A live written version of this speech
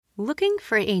Looking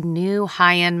for a new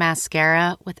high-end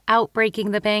mascara without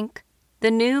breaking the bank? The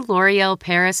new L'Oreal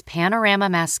Paris Panorama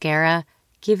Mascara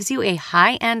gives you a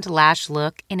high-end lash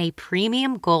look in a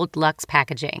premium gold luxe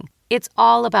packaging. It's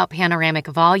all about panoramic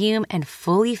volume and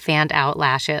fully fanned-out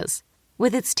lashes.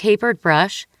 With its tapered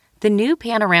brush, the new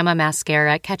Panorama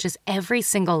Mascara catches every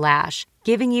single lash,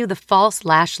 giving you the false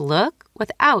lash look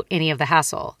without any of the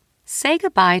hassle. Say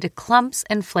goodbye to clumps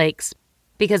and flakes,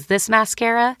 because this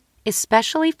mascara is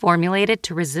specially formulated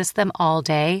to resist them all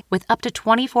day with up to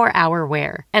 24-hour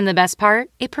wear. And the best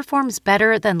part? It performs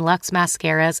better than Luxe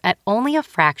mascaras at only a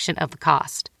fraction of the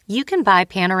cost. You can buy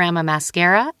Panorama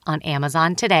Mascara on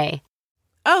Amazon today.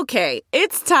 Okay,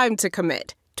 it's time to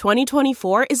commit.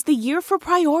 2024 is the year for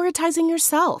prioritizing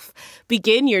yourself.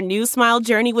 Begin your new smile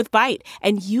journey with Byte,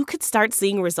 and you could start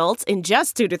seeing results in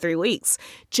just 2 to 3 weeks.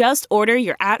 Just order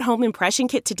your at-home impression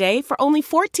kit today for only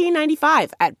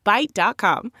 $14.95 at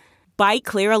Byte.com. Byte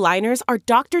Clear aligners are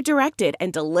doctor-directed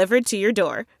and delivered to your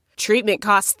door. Treatment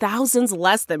costs thousands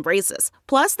less than braces.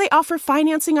 Plus, they offer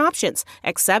financing options,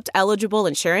 accept eligible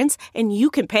insurance, and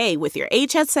you can pay with your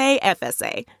HSA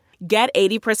FSA. Get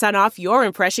 80% off your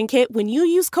impression kit when you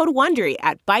use code WONDERY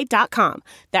at Byte.com.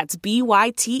 That's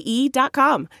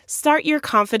BYTE.com. Start your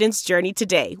confidence journey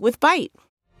today with Byte.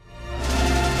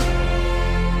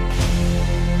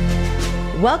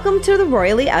 Welcome to the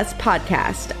Royally Us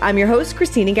podcast. I'm your host,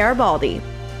 Christina Garibaldi.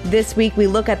 This week, we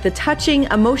look at the touching,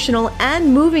 emotional,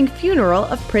 and moving funeral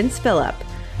of Prince Philip.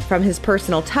 From his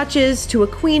personal touches to a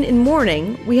queen in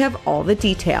mourning, we have all the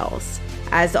details.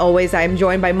 As always, I am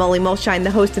joined by Molly Mulshine,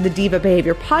 the host of the Diva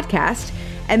Behavior podcast.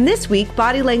 And this week,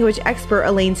 body language expert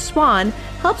Elaine Swan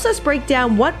helps us break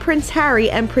down what Prince Harry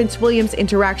and Prince William's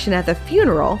interaction at the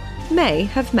funeral may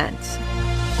have meant.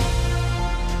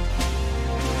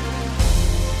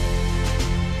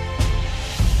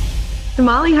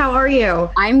 Molly, how are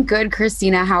you? I'm good,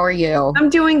 Christina. How are you?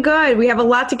 I'm doing good. We have a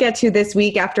lot to get to this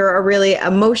week after a really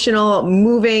emotional,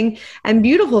 moving, and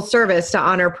beautiful service to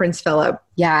honor Prince Philip.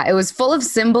 Yeah, it was full of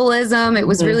symbolism. It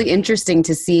was really interesting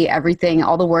to see everything,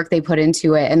 all the work they put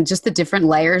into it, and just the different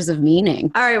layers of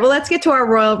meaning. All right, well, let's get to our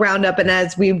royal roundup. And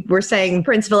as we were saying,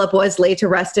 Prince Philip was laid to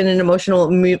rest in an emotional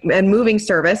and moving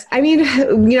service. I mean,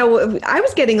 you know, I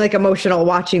was getting like emotional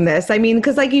watching this. I mean,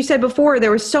 because like you said before,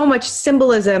 there was so much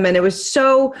symbolism and it was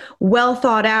so well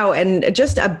thought out and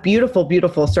just a beautiful,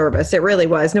 beautiful service. It really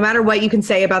was. No matter what you can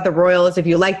say about the royals, if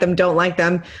you like them, don't like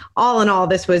them, all in all,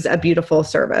 this was a beautiful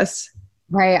service.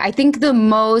 Right. I think the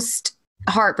most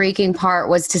heartbreaking part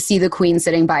was to see the queen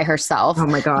sitting by herself. Oh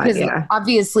my God. Because yeah.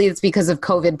 Obviously it's because of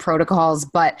COVID protocols.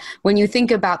 But when you think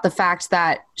about the fact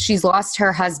that she's lost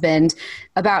her husband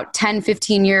about 10,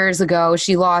 15 years ago,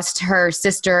 she lost her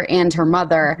sister and her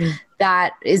mother.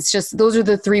 That is just, those are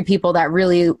the three people that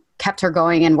really kept her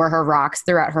going and were her rocks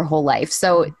throughout her whole life.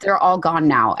 So they're all gone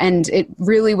now. And it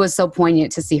really was so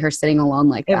poignant to see her sitting alone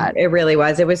like that. It really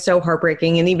was. It was so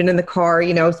heartbreaking. And even in the car,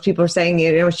 you know, people are saying,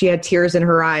 you know, she had tears in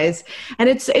her eyes. And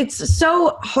it's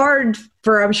so hard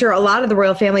for, I'm sure, a lot of the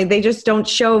royal family. They just don't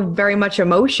show very much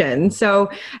emotion. So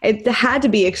it had to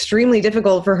be extremely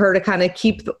difficult for her to kind of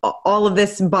keep all of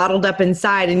this bottled up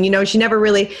inside. And, you know, she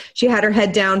had her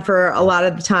head down for a lot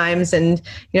of the times. And,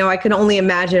 you know, I can only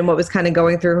imagine what was kind of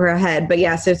going through her head. But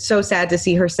yes, it's so sad to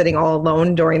see her sitting all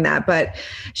alone during that. But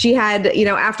she had, you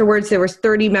know, afterwards, there was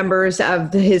 30 members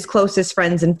of his closest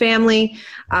friends and family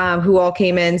who all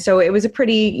came in. So it was a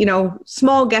pretty, you know,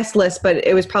 small guest list, but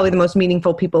it was probably the most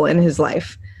meaningful people in his life.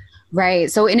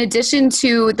 Right. So in addition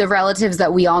to the relatives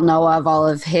that we all know of, all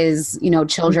of his, you know,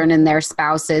 children and their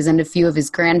spouses and a few of his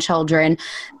grandchildren,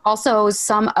 also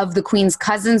some of the Queen's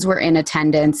cousins were in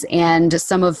attendance and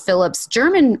some of Philip's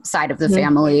German side of the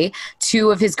family,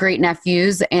 2 of his great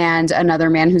nephews and another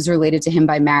man who's related to him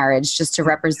by marriage, just to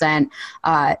represent,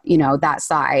 you know, that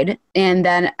side. And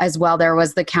then as well, there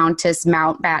was the Countess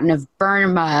Mountbatten of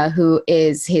Burma, who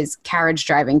is his carriage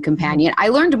driving companion. I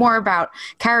learned more about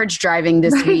carriage driving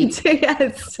this week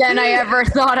than I ever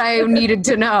thought I needed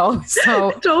to know.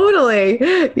 So totally.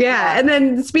 Yeah. And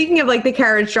then speaking of like the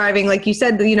carriage driving, like you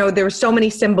said, you know, there were so many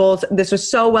symbols. This was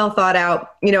so well thought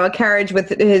out. You know, a carriage with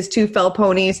his 2 fell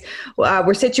ponies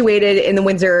were situated in the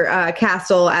Windsor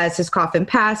Castle as his coffin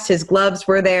passed. His gloves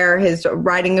were there. His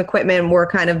riding equipment were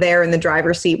kind of there in the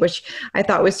driver's seat, which I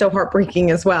thought was so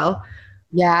heartbreaking as well.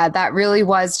 Yeah, that really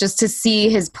was, just to see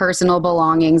his personal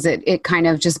belongings. It kind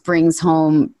of just brings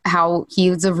home how he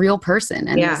was a real person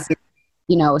and,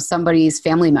 you know, somebody's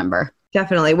family member.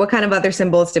 Definitely. What kind of other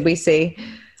symbols did we see?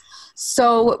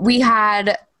 So we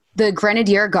had the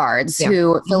Grenadier Guards,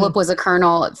 who Philip was a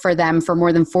colonel for them for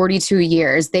more than 42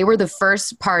 years. They were the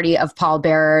first party of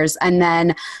pallbearers. And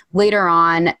then later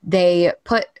on, they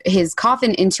put his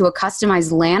coffin into a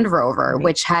customized Land Rover,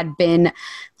 which he'd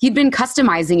been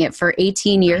customizing it for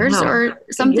 18 years or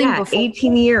something before.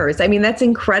 18 years. I mean, that's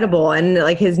incredible. And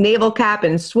like his naval cap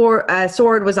and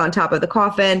sword was on top of the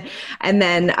coffin. And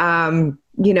then,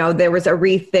 there was a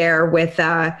wreath there with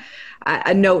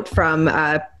a note from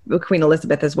Queen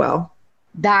Elizabeth as well.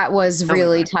 That was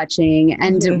really touching.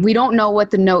 And we don't know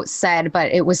what the note said,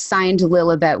 but it was signed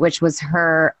Lilibet, which was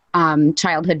her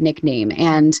childhood nickname.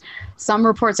 And some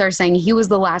reports are saying he was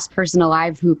the last person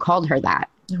alive who called her that.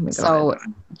 Oh my God. So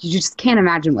you just can't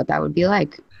imagine what that would be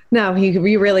like. No,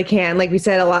 you really can. Like we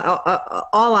said,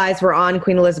 all eyes were on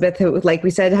Queen Elizabeth, who, like we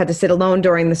said, had to sit alone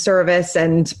during the service.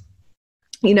 And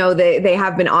they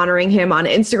have been honoring him on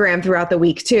Instagram throughout the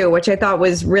week too, which I thought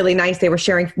was really nice. They were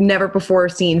sharing never before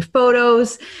seen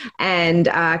photos and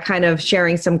kind of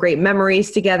sharing some great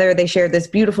memories together. They shared this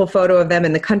beautiful photo of them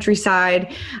in the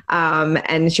countryside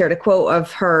and shared a quote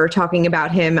of her talking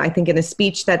about him, I think in a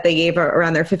speech that they gave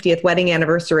around their 50th wedding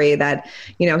anniversary, that,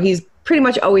 he's pretty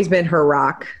much always been her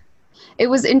rock. It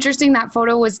was interesting that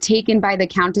photo was taken by the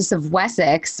Countess of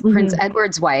Wessex, Prince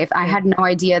Edward's wife. I had no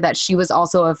idea that she was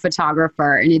also a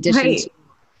photographer in addition to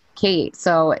Kate.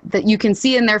 So that you can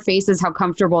see in their faces how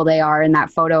comfortable they are in that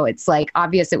photo. It's like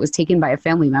obvious it was taken by a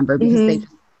family member because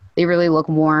they really look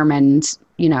warm and,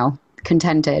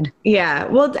 contented. Yeah.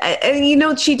 Well,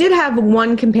 she did have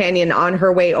one companion on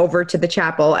her way over to the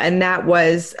chapel, and that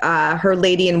was her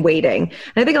lady in waiting.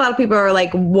 And I think a lot of people are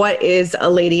like, what is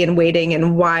a lady in waiting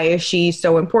and why is she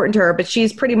so important to her? But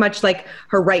she's pretty much like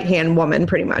her right-hand woman,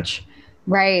 pretty much.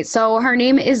 Right. So her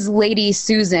name is Lady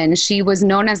Susan. She was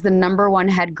known as the number one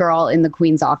head girl in the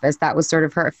Queen's office. That was sort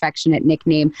of her affectionate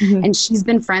nickname. And she's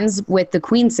been friends with the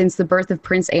Queen since the birth of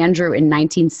Prince Andrew in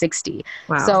 1960.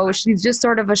 Wow. So she's just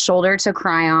sort of a shoulder to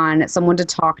cry on, someone to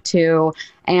talk to,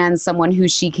 and someone who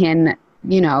she can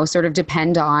sort of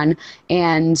depend on.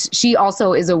 And she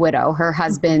also is a widow. Her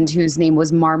husband, whose name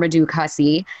was Marmaduke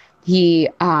Hussey, he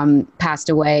passed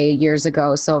away years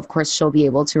ago. So, of course, she'll be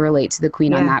able to relate to the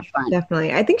Queen on that front.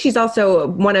 Definitely. I think she's also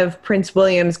one of Prince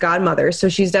William's godmothers. So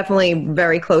she's definitely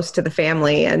very close to the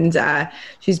family, and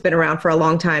she's been around for a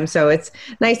long time. So it's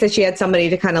nice that she had somebody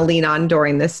to kind of lean on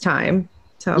during this time.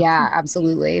 So yeah,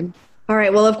 absolutely. All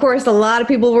right. Well, of course, a lot of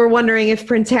people were wondering if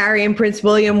Prince Harry and Prince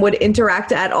William would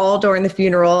interact at all during the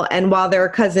funeral. And while their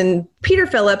cousin Peter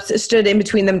Phillips stood in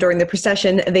between them during the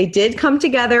procession, they did come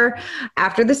together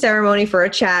after the ceremony for a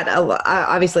chat.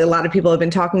 Obviously, a lot of people have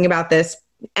been talking about this.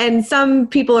 And some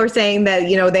people are saying that,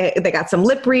 they got some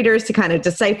lip readers to kind of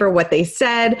decipher what they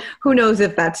said. Who knows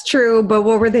if that's true, but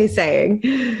what were they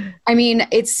saying? I mean,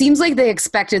 it seems like they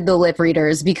expected the lip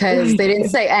readers because they didn't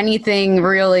say anything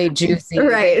really juicy.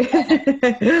 Right.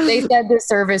 They said the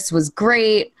service was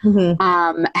great.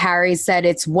 Harry said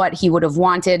it's what he would have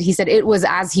wanted. He said it was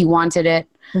as he wanted it.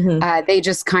 They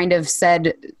just kind of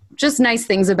said just nice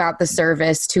things about the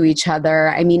service to each other.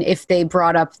 I mean, if they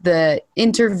brought up the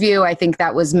interview, I think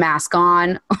that was mask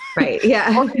on. Right.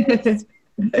 Yeah.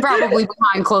 Probably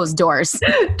behind closed doors.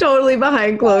 Totally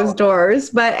behind closed doors.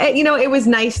 But, it was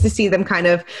nice to see them kind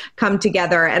of come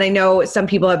together. And I know some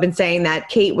people have been saying that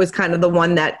Kate was kind of the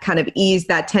one that kind of eased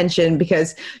that tension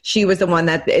because she was the one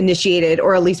that initiated,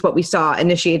 or at least what we saw,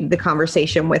 initiated the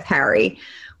conversation with Harry.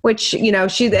 Which,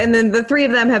 and then the three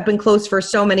of them have been close for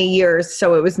so many years.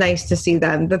 So it was nice to see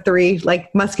them, the three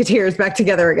like musketeers, back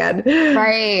together again.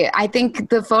 Right. I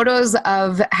think the photos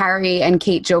of Harry and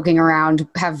Kate joking around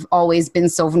have always been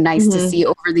so nice to see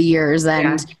over the years.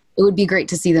 And it would be great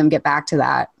to see them get back to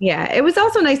that. Yeah. It was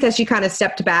also nice that she kind of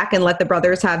stepped back and let the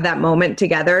brothers have that moment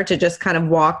together to just kind of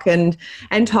walk and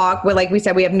talk. Well, like we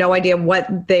said, we have no idea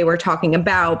what they were talking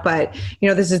about, but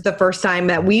this is the first time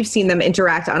that we've seen them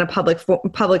interact on a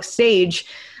public stage.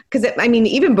 Because,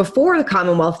 even before the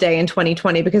Commonwealth Day in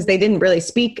 2020, because they didn't really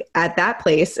speak at that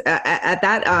place, at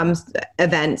that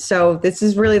event. So this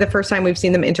is really the first time we've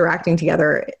seen them interacting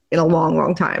together in a long,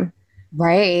 long time.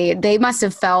 Right. They must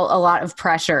have felt a lot of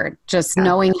pressure just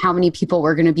knowing how many people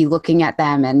were going to be looking at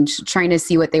them and trying to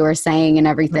see what they were saying and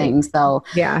everything. Right.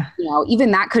 So,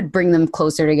 even that could bring them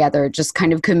closer together, just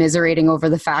kind of commiserating over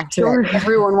the fact that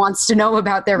everyone wants to know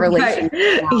about their relationship.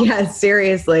 Right. Yes,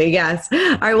 seriously. Yes.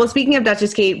 All right. Well, speaking of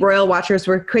Duchess Kate, royal watchers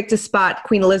were quick to spot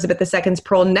Queen Elizabeth II's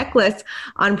pearl necklace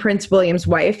on Prince William's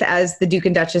wife as the Duke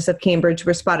and Duchess of Cambridge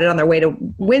were spotted on their way to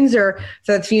Windsor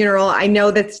for the funeral. I know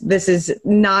that this is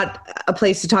not a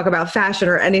place to talk about fashion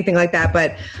or anything like that,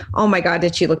 but oh my God,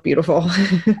 did she look beautiful?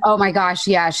 Oh my gosh.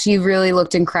 Yeah. She really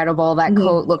looked incredible. That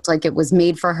coat looked like it was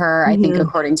made for her. I think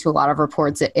according to a lot of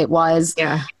reports, it was.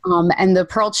 Yeah. And the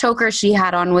pearl choker she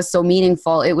had on was so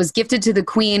meaningful. It was gifted to the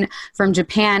queen from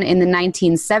Japan in the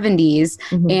 1970s,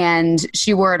 and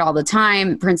she wore it all the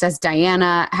time. Princess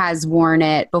Diana has worn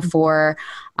it before.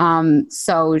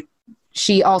 So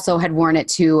she also had worn it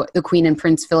to the Queen and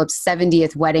Prince Philip's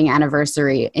 70th wedding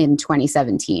anniversary in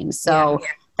 2017. So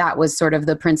that was sort of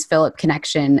the Prince Philip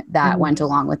connection that went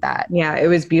along with that. Yeah, it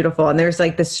was beautiful. And there's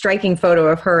like this striking photo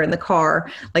of her in the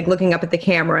car, like looking up at the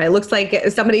camera. It looks like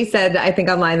somebody said, I think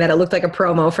online, that it looked like a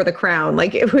promo for The Crown.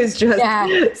 Like it was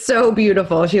just so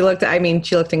beautiful. She looked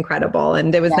incredible.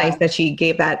 And it was nice that she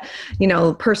gave that,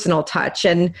 personal touch.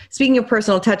 And speaking of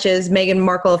personal touches, Meghan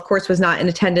Markle, of course, was not in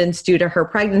attendance due to her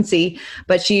pregnancy,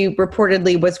 but she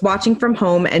reportedly was watching from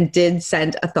home and did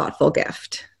send a thoughtful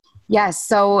gift. Yes.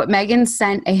 So Meghan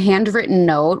sent a handwritten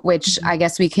note, which I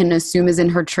guess we can assume is in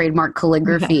her trademark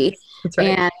calligraphy. That's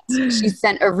right. And she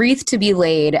sent a wreath to be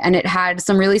laid, and it had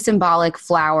some really symbolic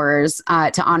flowers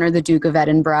to honor the Duke of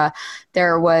Edinburgh.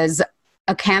 There was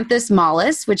Acanthus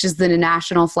mollis, which is the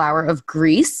national flower of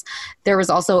Greece. There was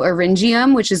also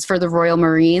Eryngium, which is for the Royal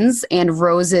Marines, and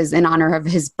roses in honor of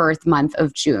his birth month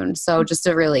of June. So just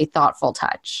a really thoughtful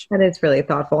touch. That is really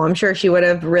thoughtful. I'm sure she would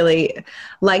have really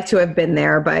liked to have been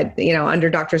there, but under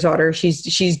doctor's order,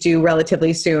 she's due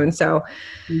relatively soon. So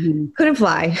couldn't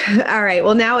fly. All right.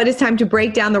 Well, now it is time to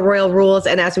break down the royal rules.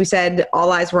 And as we said,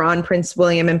 all eyes were on Prince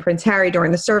William and Prince Harry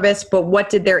during the service. But what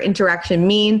did their interaction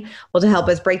mean? Well, to help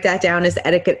us break that down is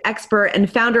etiquette expert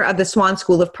and founder of the Swan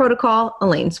School of Protocol,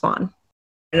 Elaine Swan.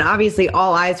 And obviously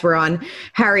all eyes were on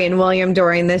Harry and William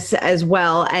during this as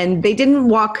well. And they didn't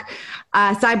walk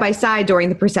side by side during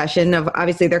the procession.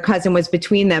 Obviously their cousin was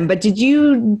between them. But did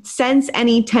you sense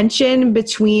any tension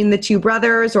between the two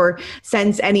brothers or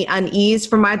sense any unease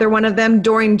from either one of them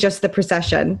during just the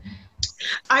procession?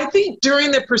 I think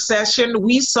during the procession,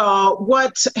 we saw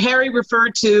what Harry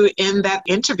referred to in that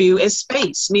interview as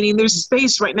space, meaning there's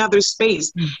space right now, there's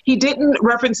space. He didn't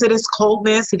reference it as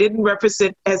coldness. He didn't reference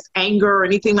it as anger or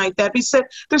anything like that. He said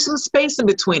there's some space in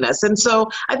between us. And so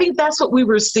I think that's what we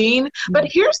were seeing. But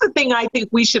here's the thing I think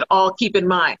we should all keep in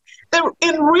mind. That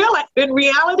in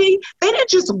reality, they didn't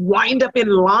just wind up in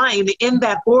line in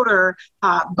that order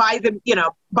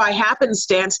by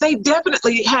happenstance. They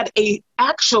definitely had a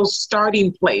actual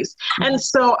starting place. And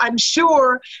so I'm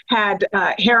sure had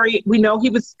Harry, we know he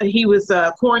was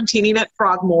quarantining at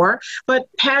Frogmore, but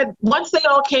once they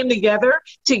all came together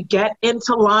to get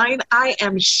into line, I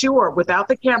am sure without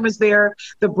the cameras there,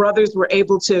 the brothers were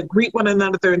able to greet one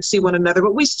another and see one another,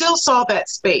 but we still saw that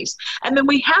space. And then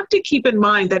we have to keep in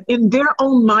mind that in their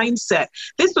own mindset,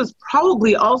 this was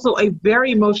probably also a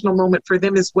very emotional moment for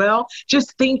them as well,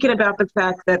 just thinking about the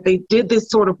fact that they did this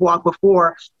sort of walk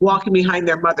before walking behind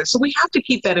their mother. So we have to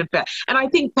keep that in fact. And I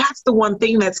think that's the one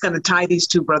thing that's going to tie these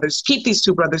two brothers, keep these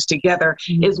two brothers together,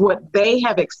 is what they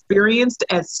have experienced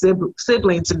as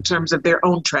siblings in terms of their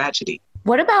own tragedy.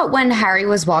 What about when Harry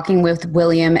was walking with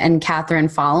William and Catherine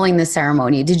following the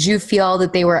ceremony? Did you feel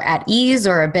that they were at ease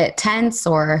or a bit tense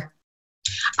or?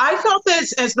 I felt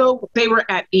as though they were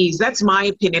at ease. That's my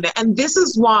opinion. And this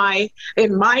is why,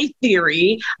 in my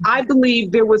theory, I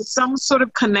believe there was some sort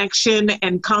of connection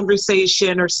and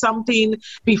conversation or something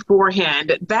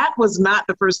beforehand. That was not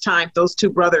the first time those two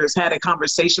brothers had a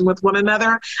conversation with one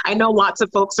another. I know lots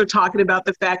of folks are talking about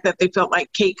the fact that they felt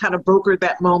like Kate kind of brokered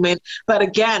that moment. But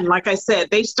again, like I said,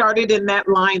 they started in that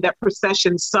line, that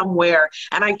procession somewhere.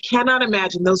 And I cannot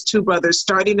imagine those two brothers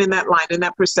starting in that line, in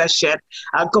that procession,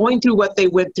 going through what they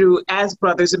went through as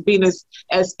brothers and being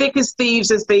as thick as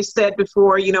thieves, as they said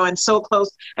before, and so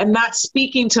close, and not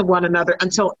speaking to one another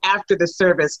until after the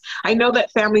service. I know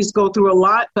that families go through a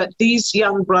lot, but these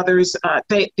young brothers,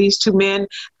 these two men,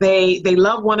 they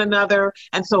love one another.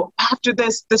 And so after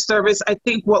the service, I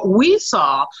think what we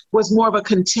saw was more of a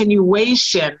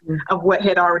continuation of what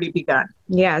had already begun.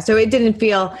 Yeah, so it didn't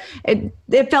feel,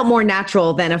 it felt more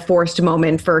natural than a forced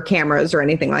moment for cameras or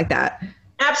anything like that.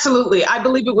 Absolutely. I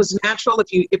believe it was natural.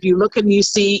 If you look and you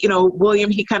see,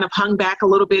 William, he kind of hung back a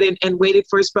little bit and waited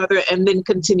for his brother and then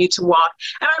continued to walk.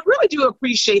 And I really do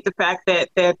appreciate the fact that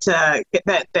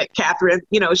Catherine,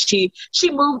 she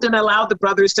moved and allowed the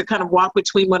brothers to kind of walk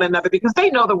between one another because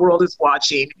they know the world is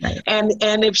watching. Right. And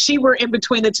if she were in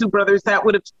between the two brothers, that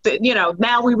would have,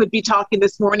 now we would be talking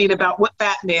this morning about what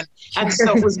that meant. And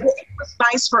so it was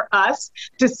nice for us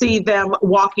to see them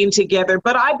walking together.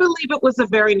 But I believe it was a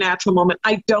very natural moment.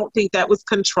 I don't think that was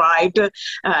contrived.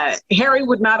 Harry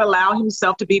would not allow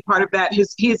himself to be part of that.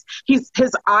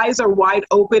 His eyes are wide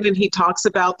open, and he talks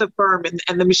about the firm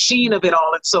and the machine of it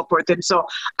all and so forth. And so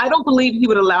I don't believe he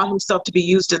would allow himself to be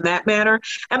used in that manner.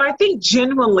 And I think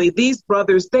genuinely these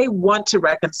brothers, they want to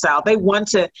reconcile. They want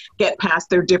to get past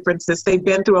their differences. They've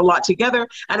been through a lot together.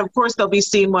 And of course, they'll be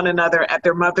seeing one another at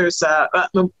their mother's,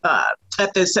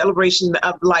 at the celebration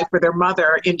of life for their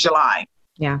mother in July.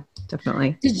 Yeah,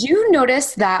 definitely. Did you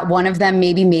notice that one of them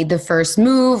maybe made the first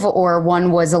move, or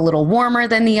one was a little warmer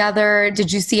than the other?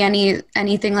 Did you see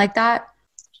anything like that?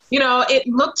 It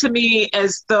looked to me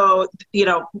as though,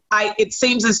 it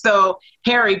seems as though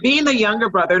Harry, being the younger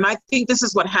brother, and I think this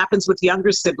is what happens with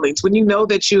younger siblings, when you know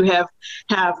that you have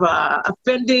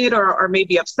offended or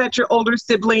maybe upset your older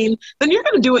sibling, then you're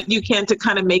going to do what you can to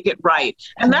kind of make it right.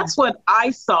 And that's what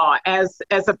I saw as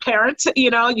a parent.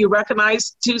 You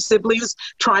recognize two siblings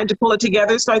trying to pull it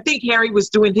together. So I think Harry was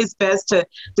doing his best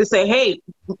to say, hey,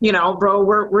 bro,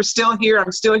 we're still here.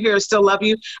 I'm still here. I still love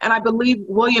you. And I believe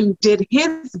William did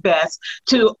his best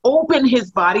to open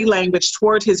his body language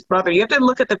toward his brother. You have to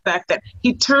look at the fact that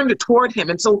he turned it toward him.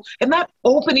 And so in that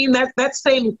opening, that's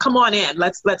saying, come on in,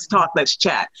 let's talk, let's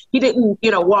chat. He didn't,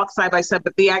 walk side by side,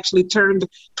 but they actually turned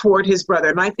toward his brother.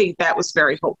 And I think that was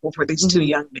very hopeful for these two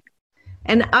young men.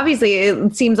 And obviously,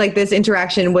 it seems like this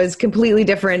interaction was completely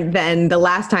different than the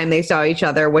last time they saw each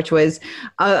other, which was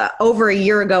over a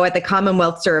year ago at the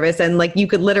Commonwealth Service. And like, you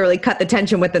could literally cut the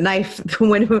tension with the knife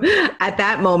at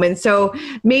that moment. So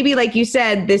maybe, like you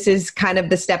said, this is kind of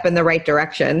the step in the right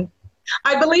direction.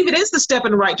 I believe it is the step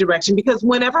in the right direction, because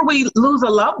whenever we lose a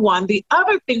loved one, the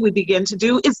other thing we begin to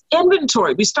do is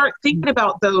inventory. We start thinking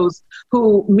about those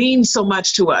who mean so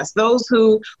much to us, those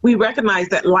who we recognize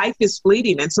that life is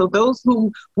fleeting. And so those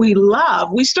whom we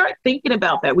love, we start thinking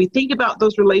about that. We think about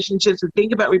those relationships. We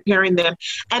think about repairing them.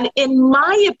 And in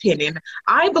my opinion,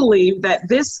 I believe that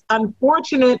this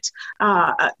unfortunate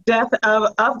death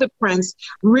of the prince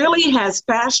really has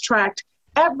fast-tracked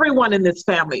everyone in this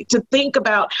family to think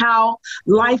about how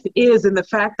life is, and the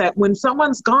fact that when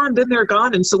someone's gone, then they're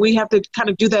gone. And so we have to kind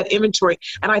of do that inventory.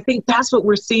 And I think that's what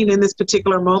we're seeing in this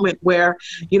particular moment, where,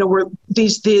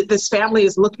 this family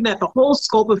is looking at the whole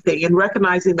scope of things and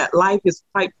recognizing that life is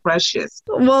quite precious.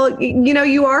 Well,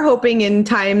 you are hoping in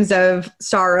times of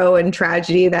sorrow and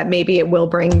tragedy that maybe it will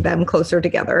bring them closer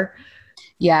together.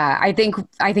 Yeah, I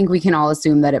think we can all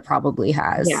assume that it probably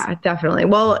has. Yeah, definitely.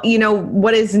 Well,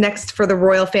 what is next for the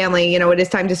royal family? It is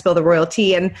time to spill the royal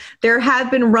tea. And there have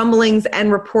been rumblings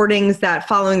and reportings that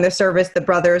following the service, the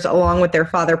brothers, along with their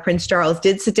father, Prince Charles,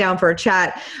 did sit down for a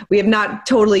chat. We have not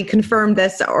totally confirmed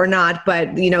this or not,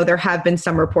 but, there have been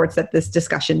some reports that this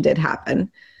discussion did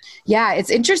happen. Yeah, it's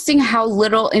interesting how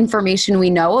little information we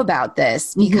know about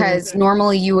this, because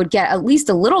normally you would get at least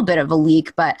a little bit of a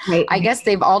leak, but right. I guess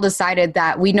they've all decided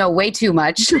that we know way too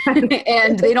much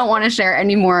and they don't want to share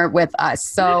any more with us.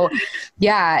 So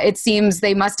yeah, it seems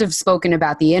they must have spoken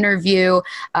about the interview.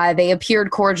 They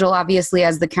appeared cordial, obviously,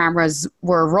 as the cameras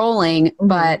were rolling,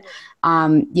 but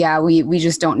we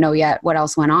just don't know yet what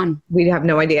else went on. We have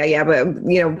no idea. Yeah, but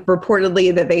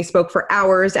reportedly that they spoke for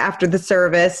hours after the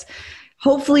service.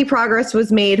 Hopefully progress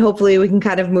was made. Hopefully we can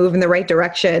kind of move in the right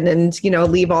direction and,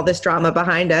 leave all this drama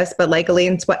behind us. But like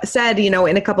Elaine said,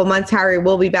 in a couple months, Harry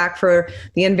will be back for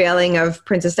the unveiling of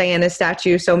Princess Diana's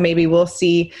statue. So maybe we'll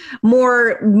see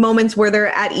more moments where they're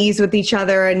at ease with each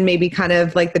other, and maybe kind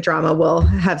of like the drama will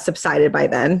have subsided by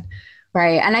then.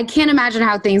 Right. And I can't imagine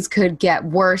how things could get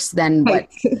worse than what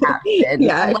happened.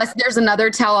 Yeah. Unless there's another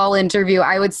tell-all interview,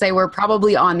 I would say we're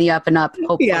probably on the up and up,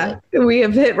 hopefully. Yeah, we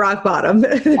have hit rock bottom.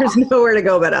 There's nowhere to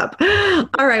go but up.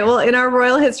 All right. Well, in our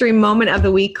royal history moment of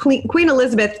the week, Queen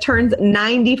Elizabeth turns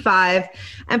 95.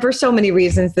 And for so many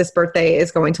reasons, this birthday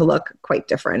is going to look quite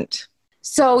different.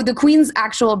 So the Queen's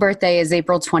actual birthday is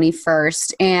April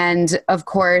 21st. And of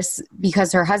course,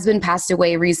 because her husband passed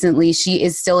away recently, she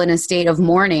is still in a state of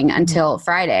mourning until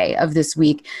Friday of this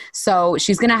week. So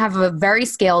she's going to have a very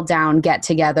scaled down get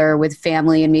together with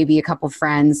family and maybe a couple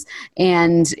friends.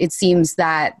 And it seems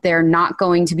that they're not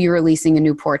going to be releasing a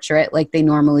new portrait like they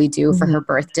normally do for her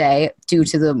birthday due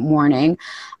to the mourning.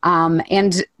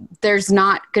 And there's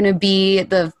not going to be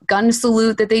the gun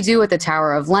salute that they do at the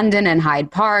Tower of London and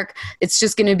Hyde Park. It's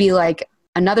just going to be like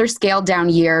another scaled down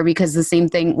year, because the same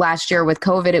thing last year with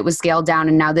COVID, it was scaled down.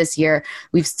 And now this year,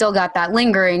 we've still got that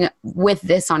lingering with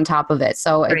this on top of it.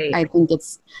 So I think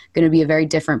it's going to be a very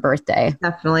different birthday.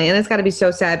 Definitely. And it's got to be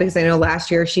so sad because I know last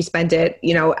year she spent it,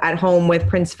 at home with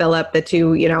Prince Philip. The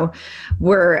two,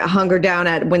 were hungered down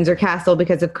at Windsor Castle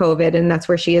because of COVID. And that's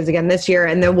where she is again this year.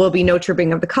 And there will be no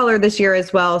Tripping of the Color this year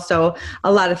as well. So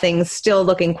a lot of things still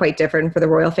looking quite different for the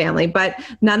royal family. But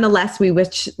nonetheless, we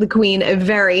wish the Queen a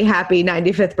very happy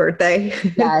 95th birthday.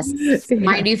 Yes.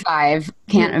 95.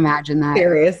 Can't imagine that.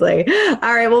 Seriously.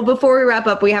 All right. Well, before we wrap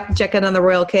up, we have to check in on the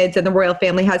royal kids, and the royal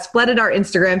family has flooded our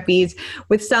Instagram feeds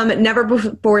with some never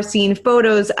before seen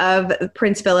photos of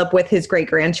Prince Philip with his great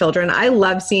grandchildren. I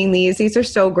love seeing these. These are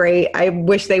so great. I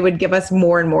wish they would give us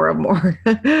more and more of more.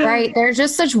 Right. They're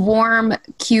just such warm,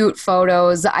 cute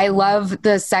photos. I love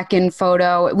the second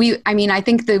photo. I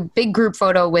think the big group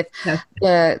photo with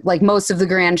most of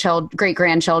the great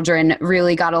grandchildren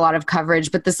really got a lot of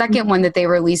coverage. But the second one that they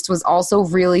released was also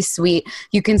really sweet.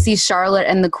 You can see Charlotte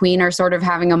and the Queen are sort of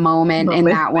having a moment in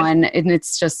that one, and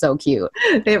it's just so cute.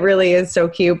 It really is so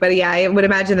cute. But yeah, I would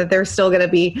imagine that they're still going to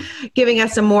be giving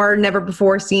us some more never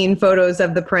before seen photos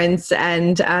of the prince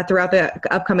and throughout the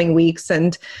upcoming weeks.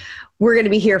 And we're going to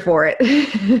be here for it.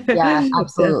 Yeah,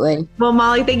 absolutely. Well,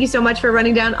 Molly, thank you so much for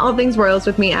running down all things royals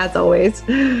with me, as always.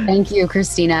 Thank you,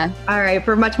 Christina. All right.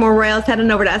 For much more royals, head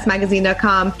on over to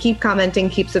usmagazine.com. Keep commenting,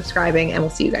 keep subscribing, and we'll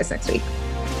see you guys next week.